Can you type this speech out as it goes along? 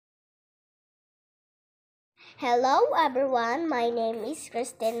Hello everyone, my name is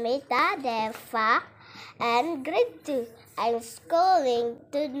Christine Meta Deva and grade 2. I'm schooling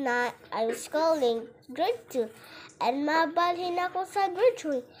grade 2 and mabalhin ako sa grade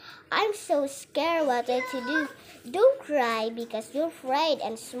 3. I'm so scared what to do. Don't cry because you're afraid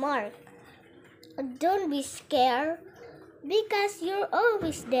and smart. Don't be scared because you're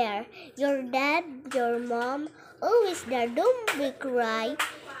always there. Your dad, your mom, always there. Don't be cry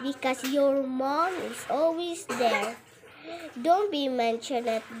because your mom is always there. Don't be mentioned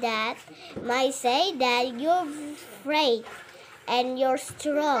that. Might say that you're afraid and you're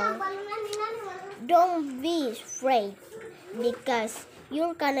strong. Don't be afraid because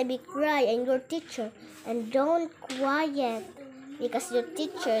you're gonna be cry and your teacher, and don't quiet because your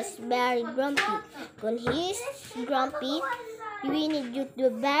teacher is very grumpy. When he's grumpy, we need you to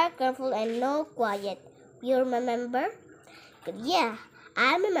be very careful and no quiet. You remember? Yeah,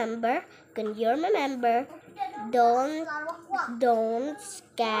 I'm a member. Can you remember? Don't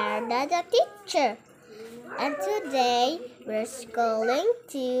scare the teacher. And today we're schooling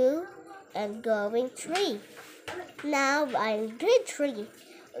 2 and going 3. Now I'm grade 3.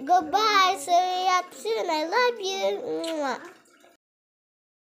 Goodbye. See you soon. I love you. Mwah.